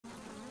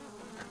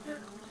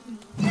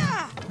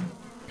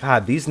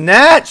God, these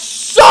gnats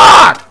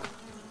suck!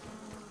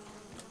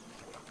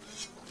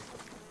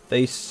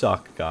 They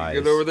suck, guys.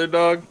 Get over there,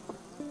 dog.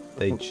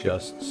 They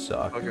just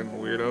suck. Fucking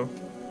weirdo.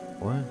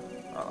 What?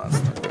 Oh,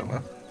 that's not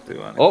gonna do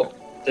anything. Oh,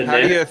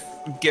 How do you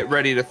get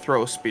ready to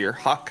throw a spear?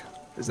 Huck?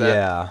 Is that?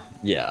 Yeah.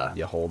 yeah.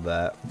 You hold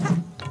that.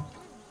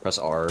 Press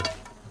R.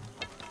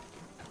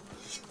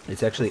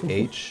 It's actually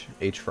H.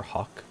 H for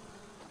Huck.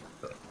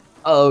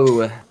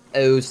 Oh,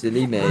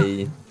 silly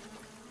me.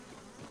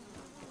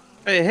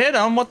 Hey, hit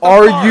him! What the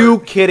Are fuck? you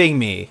kidding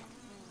me?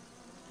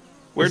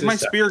 Where'd my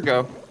spear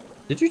go?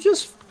 Did you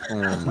just? Oh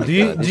my Do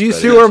you God, do you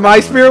this see better where be my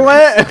something spear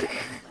like went?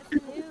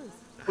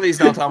 Please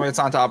don't tell me it's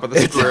on top of the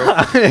screw.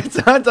 It's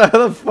on top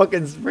of the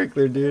fucking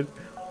sprinkler, dude.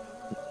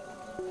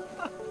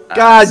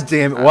 God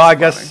damn it! Well, I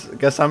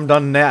guess I'm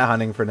done gnat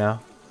hunting for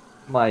now.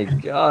 My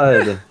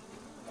God.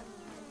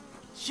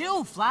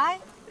 Shoo, fly.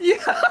 Yeah.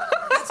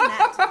 That's an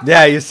act.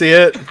 Yeah, you see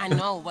it? I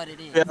know what it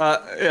is.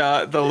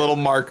 Yeah, the little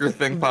marker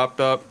thing popped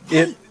up.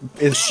 It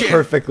is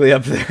perfectly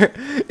up there.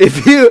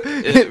 If you,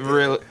 It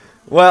really.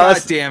 well,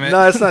 God damn it.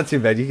 No, it's not too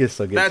bad. You can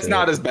still get. That's to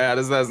not it. as bad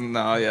as that.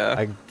 No, yeah.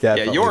 I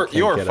definitely you're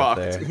can't get up fucked.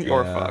 there.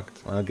 You're Yeah.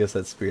 fucked. Well, I guess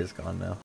that spear's gone now.